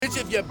Bitch,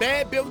 if you're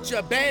bad built,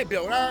 you're bad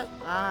built, huh?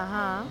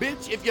 Uh-huh.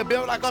 Bitch, if you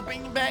built like a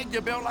beanbag, you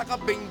built like a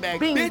beanbag.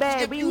 Beanbag,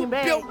 Bitch, if you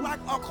beanbag. built like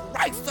a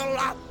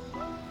Chrysler,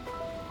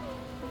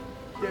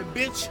 then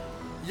bitch,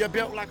 you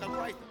built like a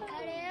Chrysler.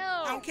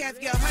 I don't care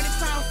if you're 100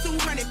 pounds,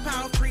 200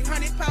 pounds,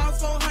 300 pounds,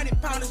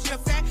 400 pounds. If you're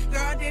fat,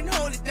 girl, then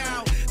hold it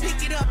down.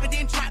 Pick it up and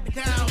then drop it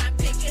down.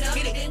 Pick it up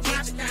and then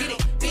drop it down. Get it,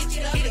 bitch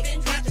it up and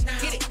then drop it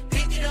down. Get it,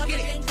 pick it up and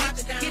then drop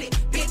it down. Get it,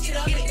 bitch it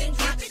up and then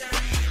drop it down.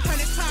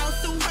 100 pounds,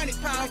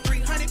 200 pounds,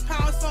 300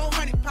 pounds,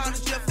 400 pounds.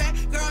 If you're fat,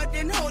 girl,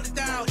 then hold it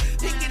down.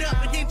 Pick it up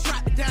and then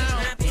drop it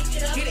down. Pick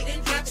it up and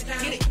then drop it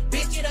down. Get it,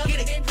 bitch it up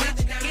and then drop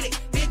it down. Get it,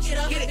 bitch it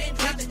up and then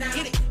drop it down.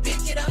 Get it,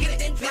 bitch it up and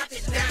then drop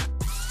it down.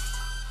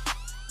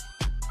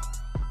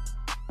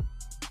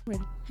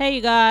 Hey,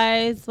 you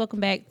guys. Welcome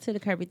back to the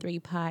Curvy 3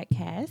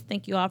 podcast.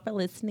 Thank you all for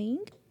listening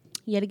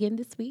yet again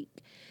this week.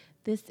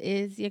 This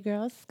is your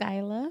girl,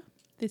 Skyla.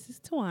 This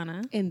is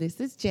Tawana. And this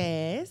is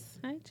Jazz.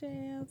 Hi,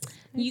 Jazz.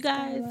 You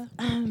guys.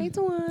 Hey,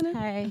 Tawana.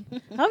 Hey.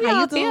 Hope How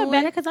y'all you feel doing?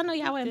 better because I know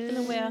y'all wasn't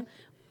feeling well.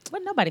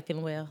 But nobody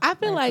feeling well. I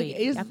feel last like week.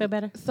 it's Y'all feel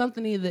better?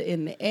 something either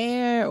in the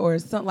air or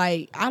something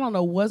like, I don't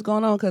know what's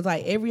going on because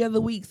like every other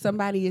week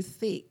somebody is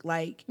sick.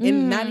 Like,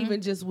 and not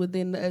even just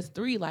within us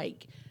three.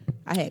 Like,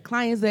 I had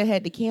clients that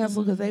had to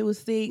cancel because they was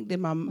sick. Then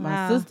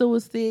my sister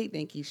was sick.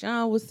 Then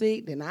Keyshawn was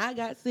sick. Then I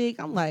got sick.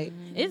 I'm like,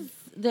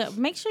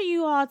 Make sure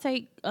you all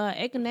take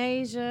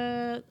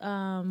echinacea,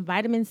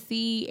 vitamin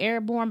C,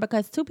 airborne,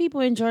 because 2 people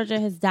in Georgia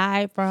has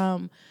died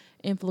from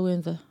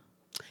influenza.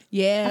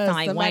 yeah, sound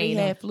like somebody Wayne.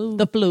 had flu.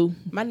 The flu.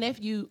 My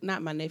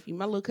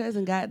little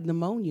cousin got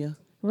pneumonia.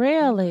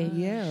 Really?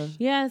 Yeah.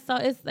 Yeah, so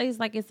it's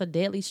like it's a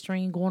deadly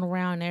strain going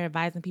around there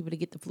advising people to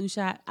get the flu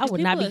shot. I would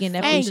not be getting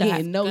that I flu ain't shot.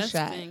 getting no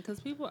shot. Because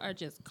people are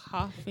just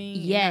coughing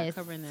and Yes. not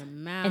covering their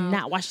mouth. And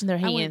not washing their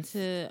I went hands.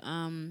 to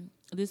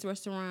this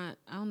restaurant.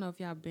 I don't know if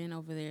y'all been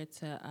over there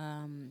to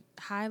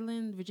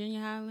Highland, Virginia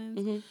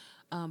Highlands.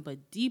 But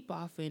deep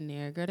off in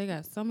there, girl, they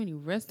got so many They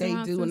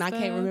restaurants. do, and I stuff.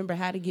 can't remember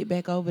how to get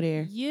back over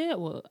there. Yeah,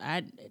 well,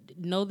 I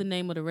know the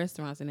name of the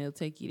restaurants and it'll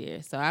take you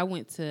there. So I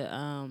went to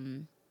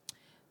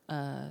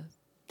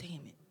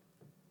damn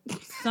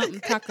it. Something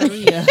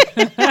taqueria.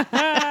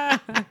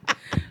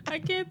 I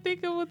can't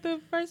think of what the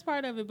first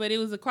part of it, but it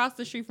was across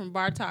the street from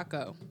Bar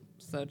Taco.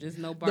 So just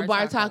no Bar The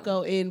Bar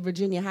Taco in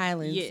Virginia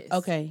Highlands. Yes.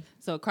 Okay.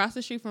 So across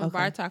the street from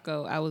Bar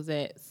Taco, I was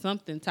at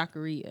something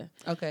taqueria.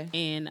 Okay.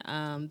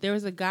 And there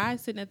was a guy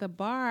sitting at the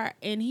bar,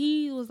 and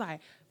he was like,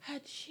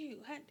 and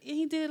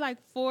he did it like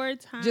 4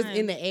 times. Just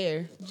in the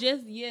air.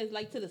 Just,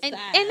 like to the side.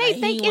 And they like,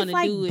 he think didn't it's wanna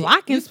like do it.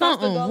 blocking You're supposed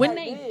to something. go When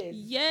like they this.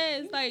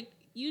 Yes, like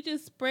you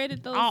just spread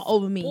it those All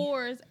over me.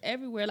 spores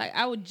everywhere. Like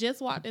I would just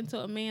walked into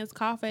a man's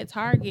cough at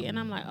Target, and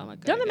I'm like, oh my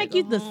god, don't it I make gotta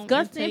you go home and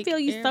disgusting? It take feel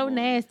you so airborne.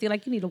 nasty.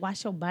 Like you need to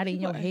wash your body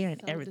and your People are hair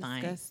and so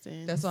everything.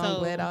 Disgusting. That's why I'm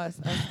glad I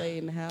stay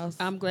in the house.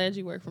 I'm glad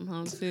you work from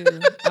home too.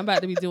 I'm about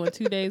to be doing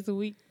 2 days a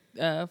week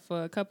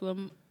for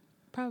probably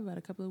about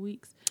a couple of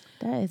weeks.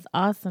 That is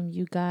awesome,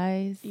 you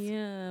guys.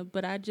 Yeah,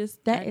 but I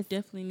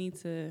definitely need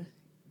to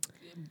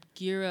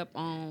gear up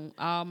on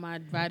all my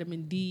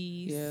vitamin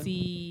D,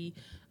 C.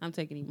 I'm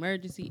taking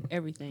emergency,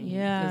 everything.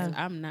 Yeah. Because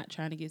I'm not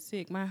trying to get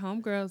sick. My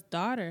homegirl's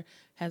daughter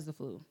has the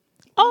flu.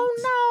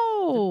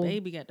 Oh no, The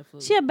baby got the flu.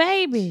 she a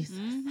baby.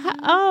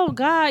 Oh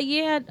God,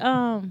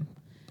 yeah.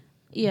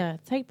 Yeah,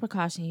 take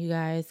precaution, you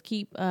guys.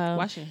 Keep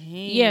Wash your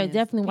hands. Yeah,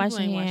 definitely People wash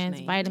your ain't washing hands.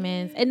 their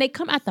Vitamins, and they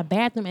come out the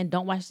bathroom and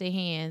don't wash their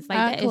hands. Like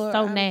that is so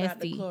I'm about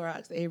nasty. to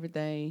Clorox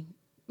everything.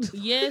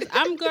 Yes,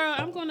 I'm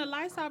going to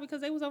Lysol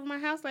because they was over my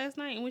house last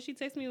night, and when she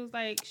texted me, it was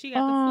like she got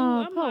Oh,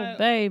 the flu. poor I'm like,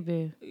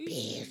 baby.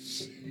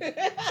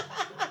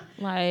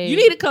 Like You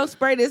need to come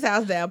spray this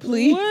house down,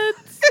 please. what?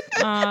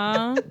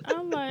 uh,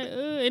 I'm like,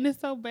 ugh. And it's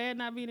so bad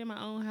not being in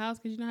my own house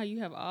because you know how you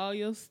have all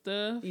your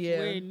stuff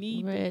where it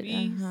needs to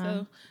be.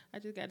 So I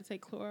just got to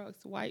take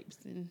Clorox wipes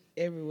and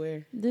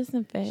Everywhere.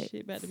 disinfect.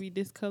 shit about to be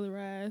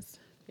discolorized.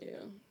 Yeah.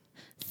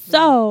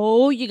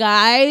 So, you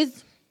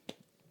guys,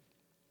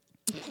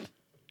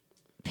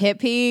 pet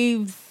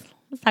peeves.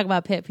 Let's talk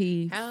about pet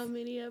peeves. How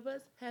many of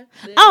us have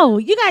them? Oh,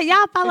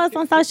 y'all follow us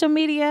on social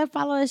media.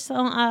 Follow us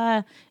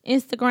on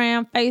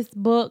Instagram,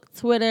 Facebook,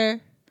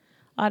 Twitter,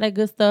 all that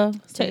good stuff.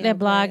 Check that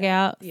blog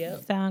out.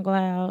 Yep.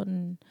 SoundCloud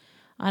and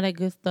all that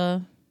good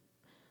stuff.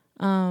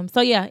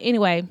 So yeah,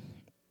 anyway,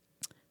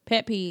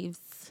 pet peeves.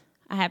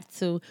 I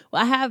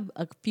have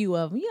a few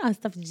of them. You know,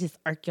 stuff that just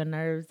irk your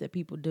nerves that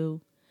people do.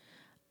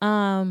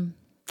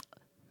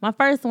 My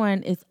first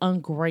one is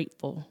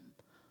ungrateful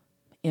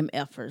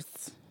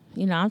MFers.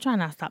 You know, I'm trying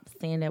not to stop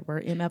saying that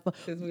word MF.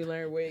 Because we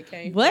learned where it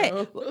came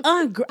But from.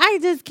 I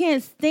just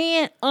can't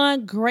stand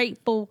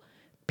ungrateful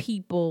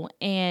people,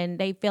 and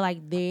they feel like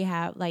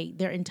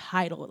they're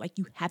entitled. Like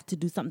you have to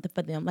do something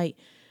for them. Like,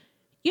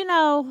 you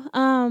know,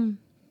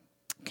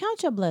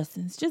 count your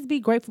blessings. Just be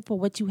grateful for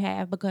what you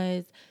have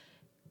because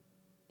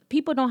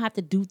people don't have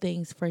to do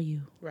things for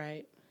you.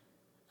 Right.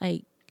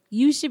 Like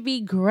you should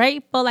be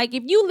grateful. Like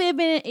if you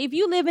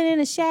living in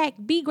a shack,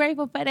 be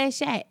grateful for that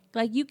shack.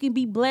 Like you can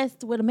be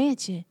blessed with a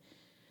mansion.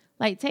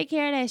 Like take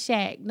care of that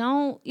shack.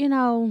 Don't,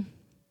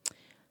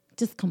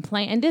 just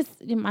complain. And this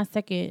is my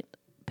second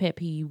pet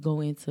peeve go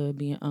into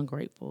being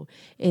ungrateful.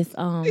 It's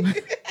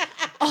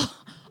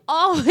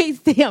always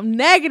damn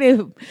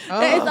negative.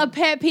 It's a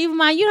pet peeve of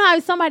mine. You know how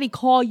somebody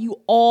call you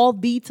all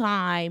the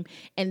time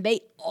and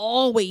they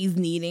always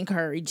need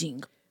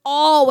encouraging.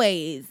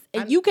 Always.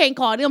 And you can't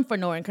call them for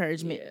no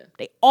encouragement. Yeah.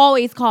 They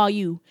always call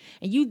you.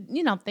 And you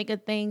think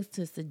of things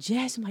to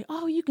suggest. I'm like,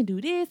 oh, you can do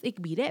this. It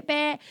could be that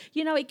bad.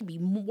 It could be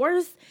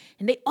worse.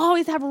 And they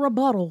always have a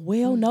rebuttal.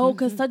 Well, no,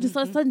 because such and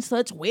such, such and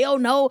such. Well,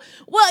 no.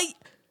 Well,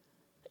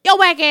 your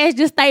whack ass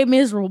just stay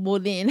miserable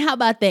then. How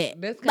about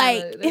that? That's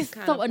it's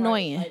so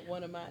annoying. Like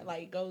one of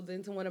my goes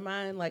into one of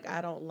mine. Like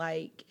I don't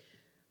like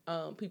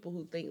people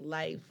who think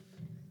life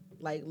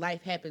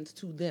happens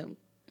to them.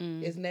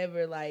 It's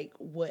never like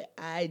what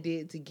I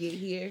did to get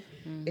here.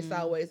 It's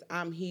always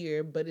I'm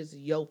here, but it's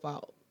your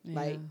fault. Yeah.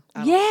 Like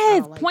I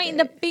don't like pointing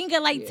the finger,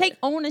 take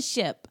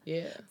ownership.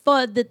 Yeah.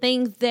 For the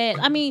things that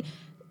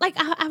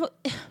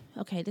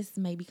okay, this is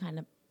maybe kind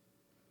of.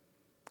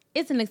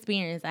 It's an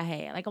experience I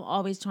had. Like I'm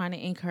always trying to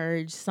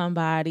encourage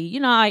somebody.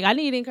 I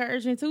need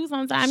encouragement too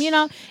sometimes. And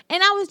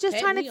I was just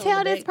trying to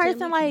tell this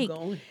person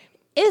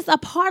it's a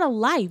part of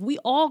life. We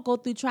all go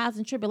through trials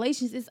and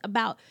tribulations.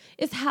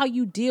 It's how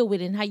you deal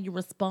with it and how you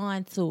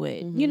respond to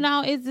it.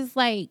 It's just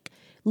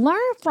learn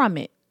from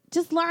it.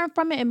 Just learn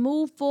from it and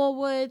move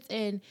forwards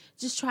and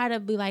just try to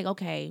be like,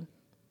 okay,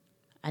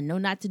 I know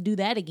not to do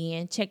that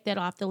again. Check that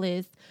off the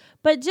list.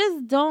 But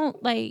just don't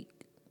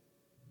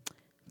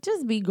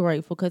just be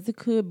grateful because it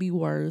could be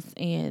worse.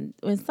 And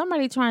when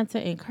somebody trying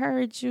to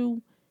encourage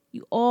you,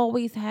 you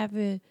always have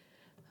a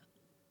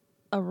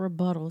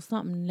rebuttal,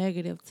 something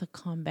negative to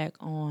come back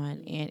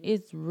on. And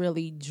it's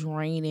really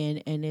draining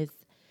and it's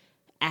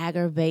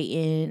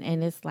aggravating.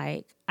 And it's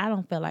I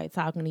don't feel like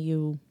talking to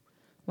you.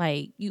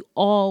 You're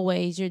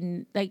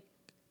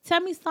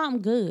tell me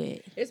something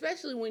good.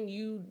 Especially when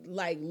you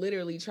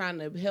literally trying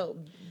to help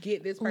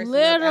get this person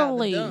up out of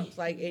the dumps.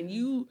 And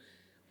you,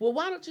 well,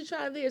 why don't you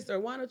try this or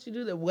why don't you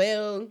do that?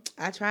 Well,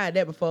 I tried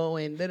that before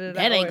and that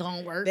ain't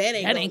gonna work. That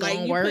ain't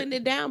gonna work. You putting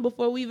it down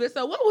before we even.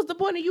 So what was the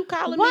point of you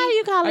calling me? Why are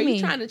you calling me? Are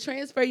you trying to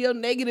transfer your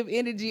negative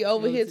energy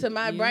over here to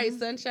my bright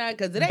sunshine?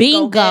 Because it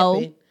ain't gonna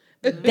happen.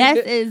 That's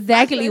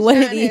exactly what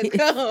it is.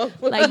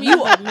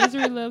 You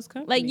misery loves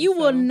company. You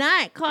will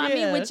not call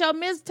me with your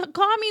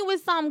call me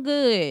with something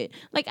good.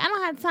 I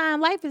don't have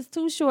time. Life is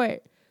too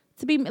short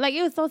to be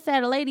it was so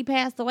sad. A lady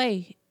passed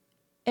away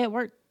at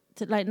work.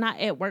 Not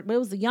at work, but it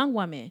was a young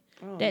woman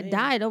that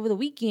died over the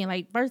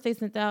weekend. First they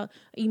sent out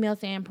email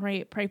saying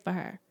pray for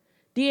her.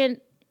 Then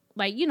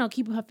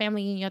keeping her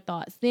family in your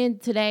thoughts. Then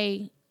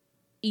today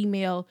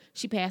email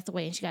she passed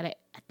away and she got I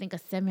think a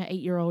 7 or 8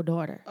 year old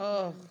daughter.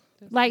 Oh.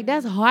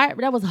 That's hard.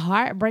 That was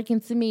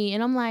heartbreaking to me.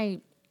 And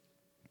I'm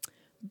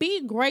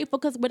be grateful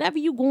because whatever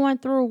you going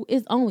through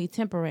is only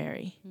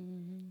temporary. Mm-hmm.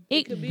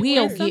 It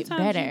will get better.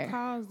 Sometimes you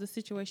cause the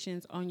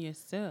situations on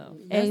yourself.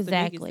 That's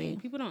exactly. The biggest thing.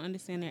 People don't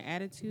understand their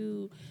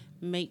attitude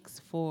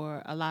makes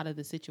for a lot of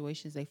the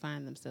situations they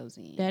find themselves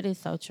in. That is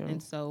so true.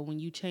 And so when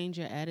you change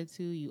your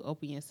attitude, you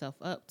open yourself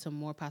up to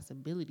more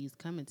possibilities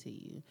coming to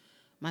you.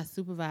 My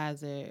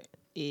supervisor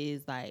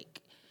is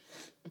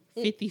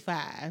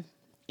 55.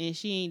 And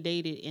she ain't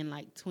dated in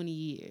 20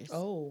 years.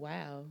 Oh,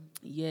 wow.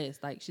 Yes,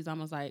 she's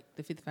almost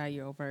the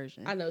 55-year-old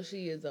version. I know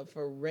she is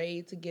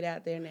afraid to get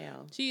out there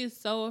now. She is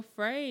so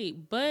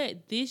afraid.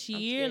 But this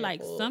year,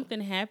 something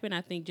happened.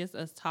 I think just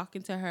us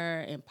talking to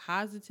her and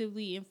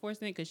positively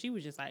enforcing it because she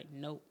was just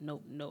no,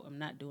 I'm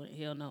not doing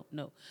it. Hell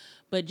no.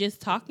 But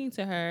just talking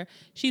to her,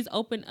 she's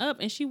opened up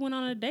and she went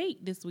on a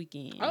date this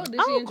weekend. Oh,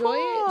 did she enjoy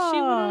it? She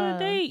went on a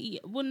date.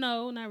 Well,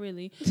 no, not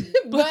really.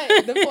 But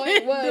the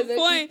point was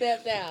she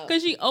stepped out.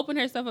 Because she opened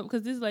herself up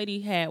because this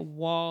lady had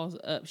walls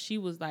up. She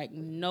was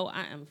no,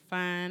 I am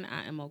fine.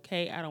 I am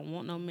okay. I don't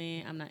want no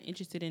man. I'm not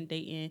interested in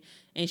dating.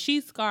 And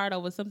she's scarred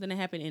over something that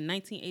happened in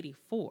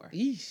 1984.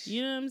 Eesh.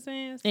 You know what I'm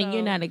saying? And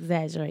you're not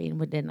exaggerating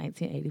with that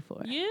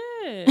 1984.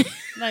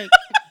 Yeah.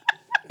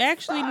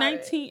 Actually,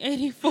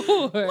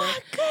 1984. My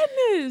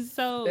goodness.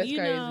 So, that's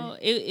crazy.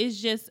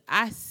 It's just,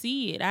 I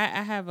see it. I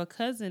have a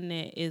cousin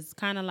that is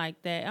kind of like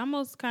that,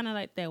 almost kind of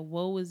like that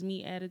woe is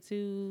me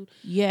attitude.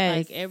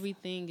 Yes.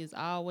 Everything is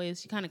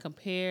always, she kind of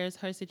compares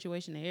her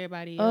situation to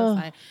everybody else.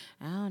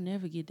 I'll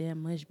never get that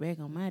much back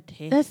on my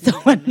taxes. That's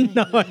so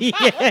annoying.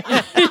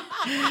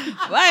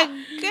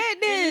 My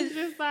goodness. It's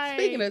just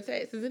speaking of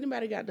taxes,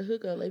 anybody got the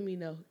hookup? Let me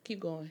know. Keep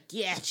going.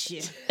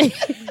 Gotcha.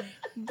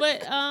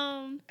 But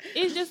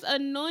it's just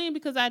annoying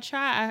because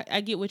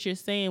I get what you're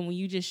saying when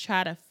you just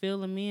try to fill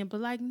them in,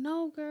 but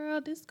no,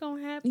 girl, this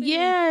gonna happen.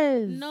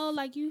 Yes. No,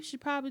 you should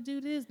probably do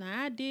this.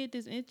 Now I did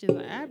this. It's just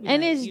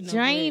it's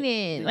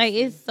draining.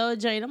 It's so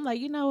draining. I'm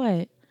you know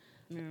what?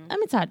 Yeah. Let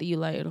me talk to you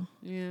later.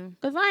 Yeah.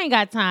 Because I ain't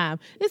got time.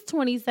 It's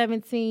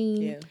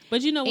 2017. Yeah.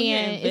 But when you're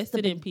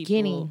invested in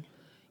people,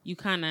 you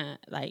kind of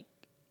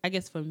I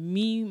guess for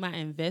me, my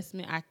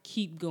investment, I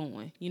keep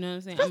going. You know what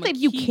I'm saying? Especially I'ma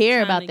if you keep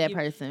care trying about to that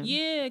person.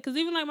 Yeah, because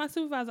even like my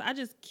supervisor, I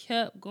just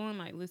kept going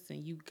like,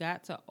 listen, you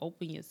got to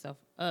open yourself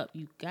up.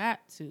 You got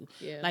to.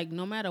 Yeah. Like,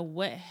 no matter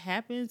what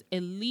happens,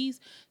 at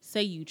least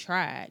say you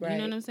tried. You know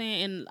Right. what I'm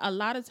saying? And a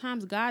lot of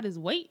times, God is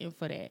waiting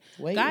for that.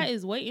 Waiting. God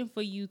is waiting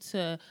for you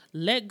to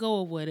let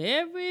go of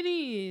whatever it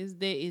is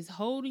that is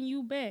holding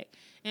you back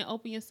and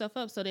open yourself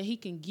up so that he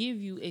can give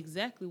you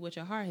exactly what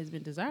your heart has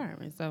been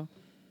desiring. So,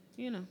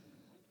 you know.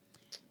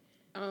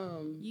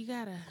 You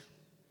gotta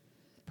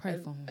pray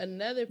for him.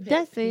 Another pet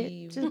That's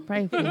peeve it. Just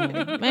pray for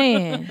him.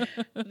 Man.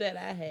 that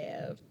I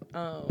have,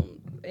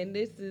 and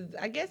this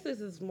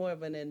is more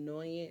of an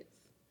annoyance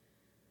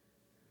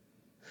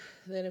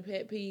than a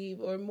pet peeve,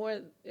 or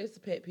more, it's a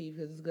pet peeve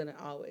because it's gonna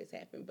always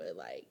happen. But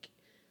like,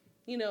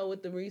 you know,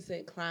 with the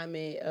recent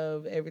climate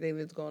of everything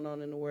that's going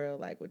on in the world,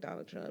 like with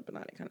Donald Trump and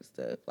all that kind of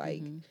stuff,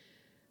 like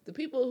the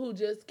people who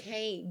just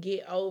can't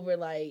get over,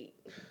 like,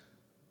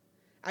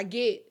 I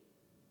get.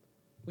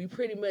 We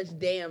pretty much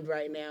damned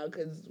right now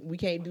because we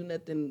can't do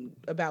nothing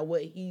about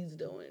what he's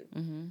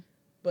doing.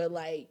 But,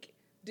 like,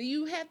 do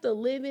you have to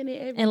live in it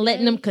every day? And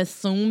letting them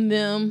consume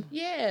them.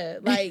 Yeah.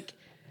 Like,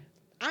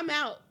 I'm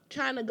out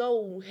trying to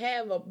go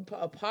have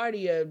a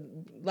party or,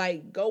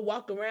 like, go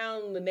walk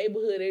around the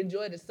neighborhood and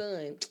enjoy the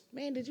sun.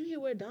 Man, did you hear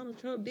what Donald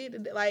Trump did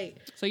today? Like,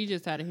 So you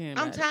just tired of hearing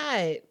I'm about it?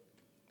 tired.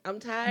 I'm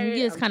tired.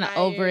 You just kind of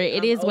over it.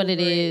 It is what it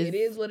is. It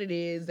is what it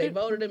is. They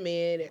voted him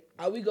in.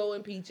 Are we going to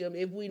impeach him?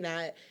 If we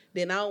not,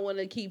 then I don't want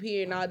to keep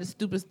hearing all the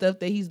stupid stuff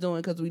that he's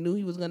doing because we knew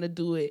he was going to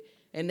do it,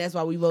 and that's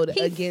why we voted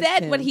against him. He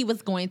said what he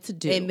was going to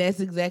do. And that's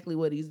exactly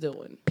what he's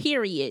doing.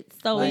 Period.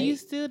 So But you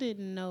still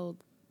didn't know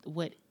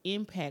what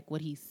impact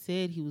what he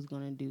said he was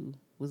going to do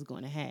was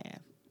going to have.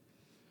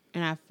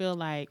 And I feel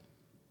like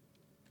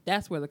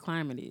that's where the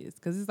climate is.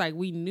 Because it's like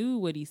we knew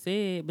what he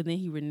said, but then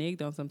he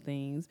reneged on some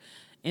things.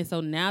 And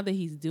so now that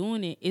he's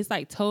doing it, it's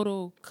like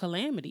total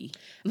calamity.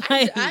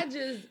 Like, I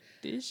just...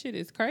 This shit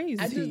is crazy.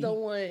 I just don't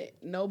want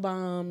no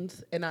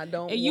bombs, and I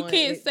don't. And you want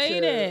can't it say to,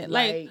 that.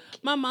 Like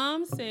my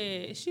mom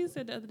said, she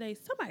said the other day,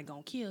 somebody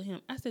gonna kill him.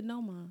 I said, no,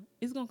 Mom,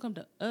 it's gonna come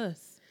to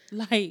us.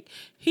 Like,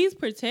 he's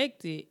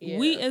protected. Yeah.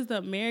 We as the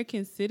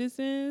American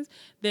citizens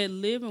that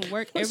live and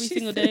work every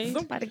single day.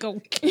 somebody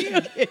go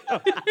kill him.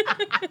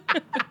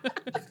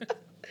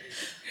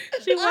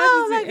 She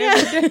watches it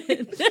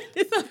every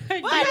day. So,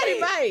 like,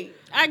 right.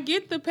 I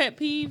get the pet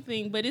peeve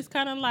thing, but it's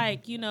kind of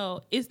like, you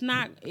know, it's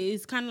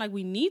kind of like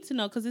we need to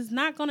know because it's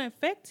not going to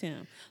affect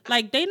him.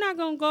 Like, they not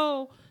going to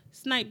go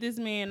snipe this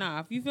man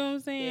off. You feel what I'm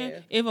saying? Yeah.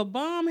 If a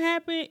bomb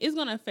happened, it's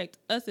going to affect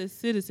us as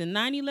citizens.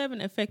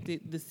 9/11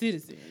 affected the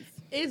citizens.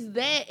 It's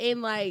that,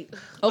 and like,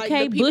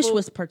 Okay, the Bush people-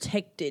 was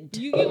protected.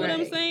 You get what I'm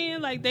Right.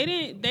 saying? Like,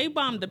 they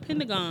bombed the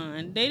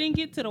Pentagon. They didn't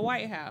get to the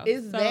White House.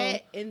 It's So,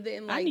 that, and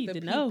then I like need the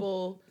to know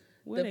people,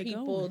 where the they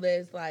people going.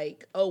 that's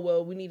like, oh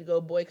well, we need to go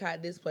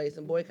boycott this place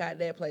and boycott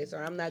that place,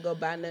 or I'm not gonna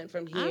buy nothing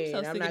from here, I'm so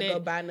and I'm sick not of gonna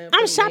that. buy nothing. I'm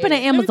from shopping there.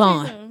 at Let me tell you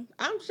Amazon. something.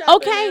 I'm shopping.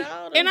 Okay. at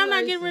all them And I'm not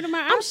getting places. rid of my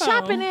I'm iPhone.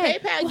 shopping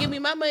at. PayPal give me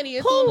my money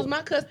as Who? soon as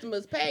my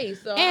customers pay.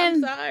 So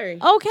And- I'm sorry.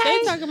 Okay.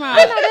 They talking about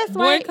I know that's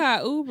right.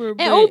 boycott Uber,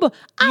 but And Uber.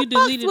 I you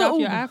deleted fucks off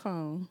with your Uber.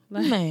 iPhone.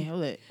 Like, Man,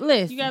 look,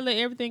 listen. you gotta let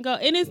everything go,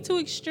 and it's too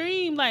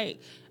extreme.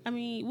 Like, I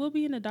mean, we'll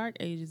be in the dark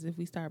ages if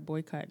we start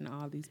boycotting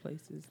all these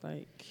places.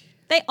 Like,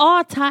 They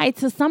all tied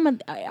to some of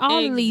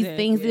all of these Exactly.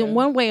 things Yeah. in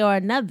one way or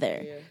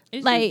another. Yeah.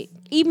 it's Like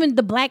just- even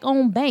the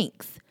black-owned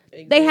banks,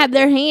 they have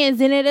their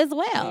hands in it as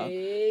well.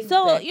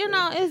 So Exactly. you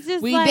know, it's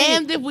just We like,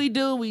 damned if we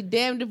do, we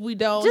damned if we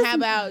don't. Just How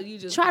about you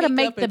just try to pick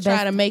make up the and try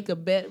best- to make a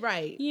bet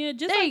right? yeah,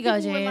 just There like you go,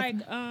 people were Jazz.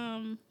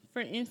 like,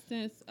 for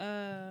instance,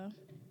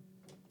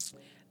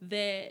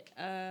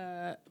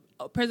 that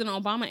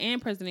President Obama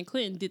and President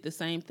Clinton did the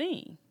same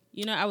thing.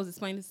 You know, I was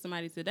explaining to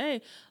somebody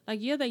today, like,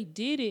 yeah, they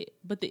did it,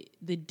 but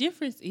the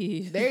difference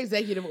is Their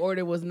executive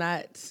order was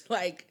not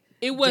like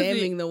It wasn't-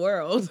 damning the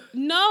world.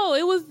 No,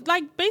 it was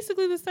like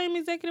basically the same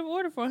executive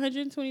order for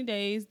 120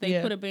 days. They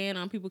Yeah. put a ban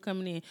on people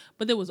coming in,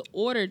 but there was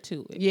order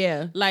to it.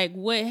 Yeah. Like,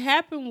 what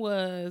happened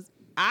was,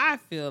 I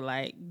feel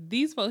like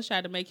these folks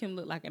tried to make him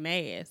look like an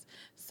ass.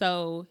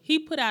 So he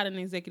put out an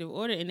executive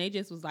order and they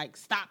just was like,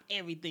 stop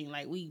everything.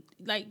 Like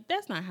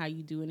that's not how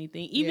you do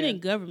anything. Even Yeah. in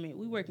government,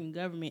 we work in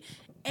government.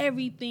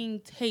 Everything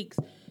takes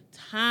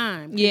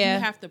time. 'Cause Yeah,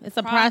 You have to it's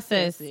a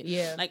process. it.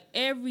 Yeah. Like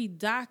every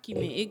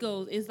document,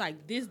 it's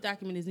like this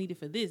document is needed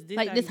for this.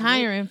 like this document-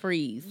 hiring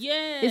freeze.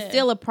 Yeah. It's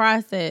still a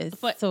process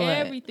for to it.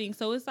 everything.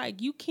 So it's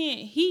like you can't.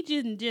 He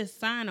didn't just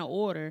sign an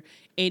order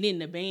and then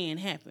the ban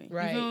happened.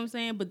 Right. You know what I'm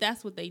saying? But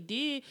that's what they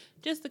did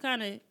just to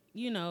kind of,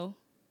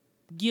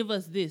 give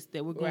us this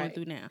that we're going Right.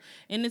 through now.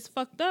 And it's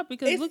fucked up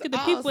because It's look at the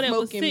all people that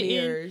was smoke and sitting.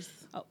 mirrors.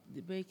 Oh,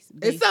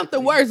 It's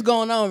something worse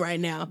going on right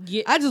now.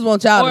 Yeah. I just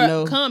want y'all or to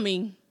know.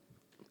 coming.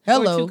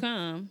 Hello. Or to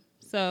come.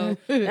 So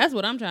that's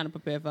what I'm trying to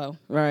prepare for.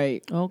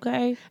 Right.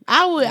 Okay.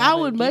 I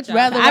would much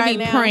rather I right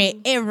be now.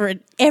 praying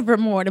every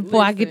morning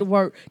before I get to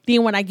work.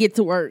 Then when I get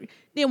to work,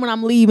 then when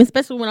I'm leaving,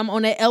 especially when I'm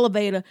on that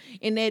elevator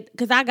and that,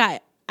 because I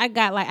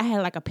I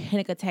had like a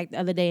panic attack the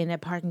other day in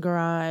that parking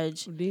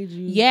garage. Did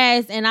you?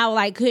 Yes, and I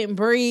like couldn't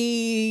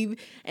breathe,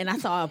 and I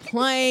saw a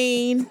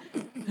plane,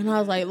 and I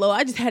was like, Lord,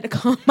 I just had to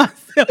calm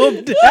myself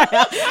down.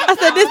 I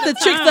said, this the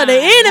tricks of the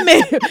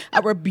enemy. I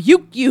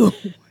rebuke you.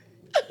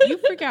 You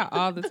freak out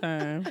all the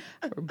time.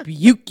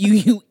 Rebuke you,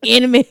 you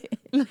enemy.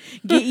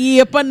 Get ye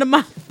up under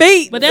my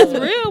feet. But that's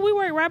real. We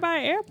work right by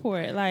an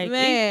airport. Like,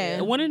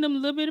 Man. one of them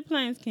little bitty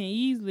planes can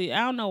easily.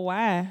 I don't know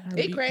why.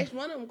 It crashed.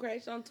 One of them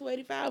crashed on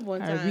 285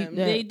 one I rebuke time.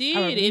 that. They did, I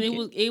and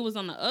rebuke it was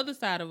on the other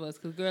side of us.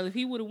 Cause girl, if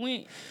he would have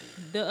went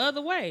the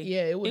other way,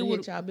 Yeah, it would have hit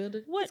would've- y'all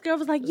building. This girl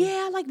was like,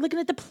 yeah, I like looking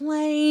at the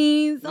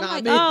planes. I'm Nah,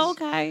 like, bitch. oh,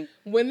 okay.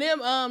 When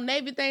them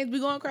Navy things be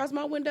going across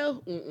my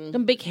window,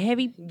 Them big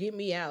heavy, get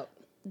me out.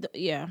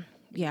 yeah.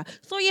 Yeah.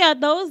 So yeah,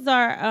 those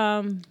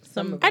are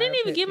some. of I our didn't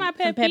even pet get my peeves.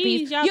 pet Pet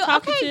peeves. peeves. Y'all You,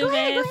 talking okay, to go his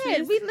ahead, go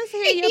asses. ahead. Let's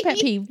hear your pet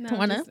peeve, No,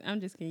 Tawana. I'm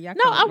just kidding. Y'all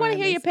No, come I up want to mine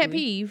hear your next pet to me.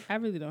 peeve. I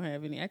really don't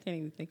have any. I can't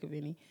even think of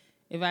any.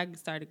 If I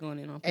started going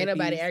in on pet Ain't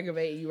nobody peeves.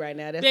 aggravating you right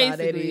now. That's all that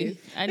Basically, is.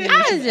 I, need I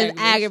was some just aggravation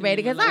aggravated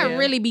in because my I life.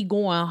 really be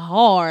going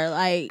hard.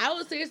 Like, I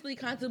was seriously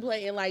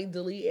contemplating like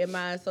deleting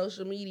my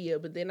social media,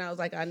 but then I was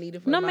like, I need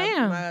it for no, my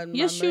ma'am.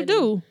 Yes, you money.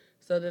 do.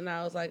 So then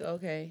I was like,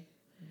 okay.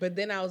 But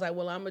then I was like,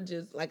 well, I'm gonna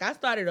just like I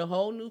started a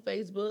whole new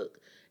Facebook,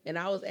 and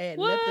I was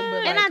adding nothing but What?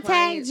 like And I tagged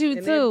clients you,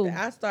 and too. everything.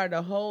 I started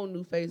a whole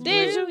new Facebook.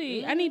 Did you?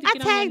 Really? I need to I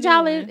get tagged on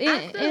y'all that in. new one.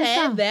 I still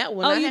have some. that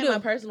one. Oh, I you had do? my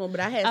personal one, but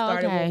I had Oh,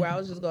 started okay. one where I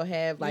was just gonna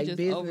have like just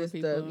business over stuff.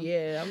 people.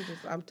 Yeah,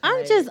 I'm tired.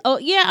 I'm just, oh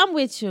yeah, I'm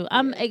with you.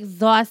 I'm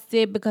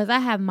exhausted because I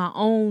have my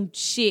own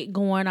shit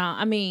going on.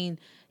 I mean,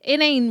 it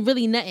ain't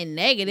really nothing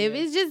negative.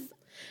 It's just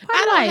part I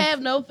of don't life.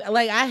 have no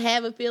like. I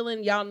have a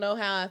feeling. Y'all know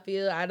how I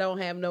feel. I don't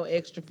have no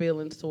extra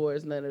feelings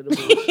towards none of the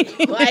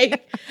bullshit.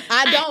 Like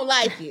I don't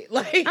like it.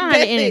 Like I don't have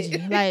that's the energy.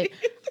 it. Like,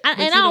 and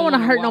I you don't don't want to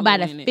wanna hurt wallow in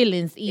nobody's it.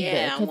 feelings either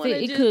Yeah, I because wanna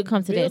it just could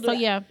come to that. build So it.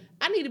 yeah,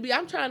 I need to be.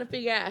 I'm trying to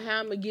figure out how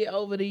I'm gonna get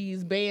over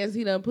these bands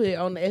he done put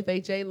on the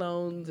FHA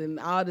loans and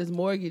all this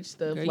mortgage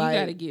stuff. Girl, like you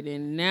gotta get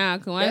in now.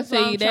 Cause when I That's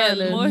tell what you I'm that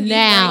trying to mortgage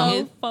now. rate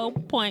is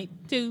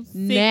 4.265.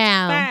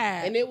 Now.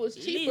 and it was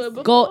cheaper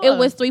before. go. It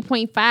was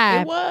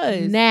 3.5. It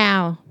was.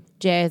 Now,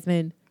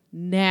 Jasmine.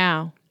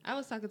 Now. I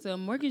was talking to a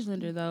mortgage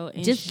lender though,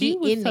 and Just she get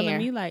was in telling there.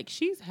 me like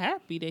she's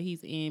happy that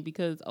he's in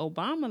because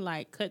Obama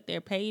like cut their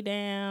pay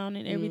down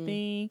and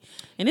everything,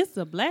 and it's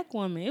a black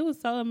woman. It was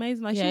so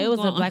amazing. Like Yeah, she it was,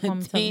 was a going black on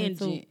woman telling me, too.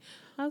 tangent.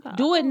 I was like,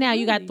 Do it oh, now.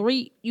 You got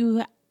really?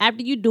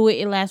 after you do it,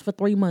 it lasts for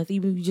 3 months.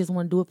 Even if you just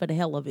want to do it for the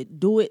hell of it,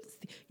 do it.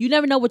 You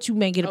never know what you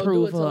may get do it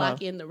approved to for.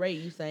 lock in the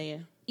rate. You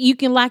saying? You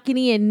can lock it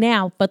in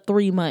now for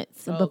 3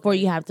 months Oh, before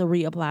okay. you have to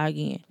reapply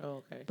again.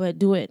 Oh, okay. But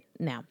do it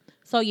now.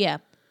 So yeah.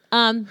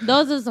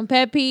 Those are some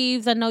pet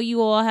peeves. I know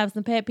you all have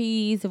some pet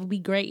peeves. It would be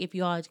great if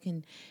you all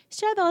can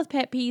share those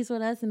pet peeves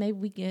with us and maybe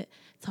we can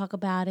talk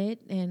about it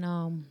and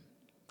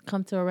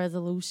come to a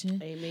resolution.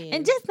 Amen.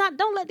 And just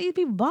don't let these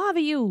people bother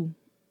you.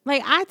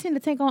 Like I tend to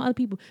take on other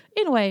people.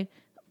 Anyway,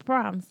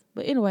 problems.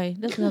 But anyway,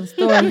 that's another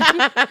story.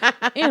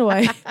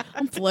 Anyway,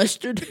 I'm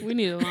flustered. We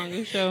need a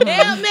longer show.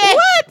 Damn it.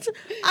 What?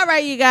 All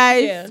right, you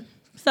guys. Yeah.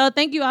 So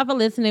thank you all for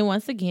listening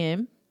once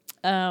again.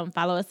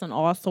 Follow us on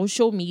all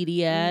social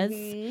medias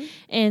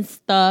and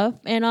stuff.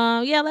 And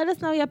yeah, let us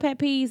know your pet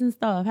peeves and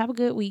stuff. Have a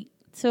good week.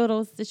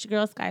 Toodles. It's your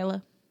girl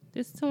Skylar.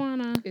 This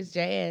Tawana. It's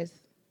Jazz.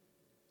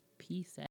 Peace out.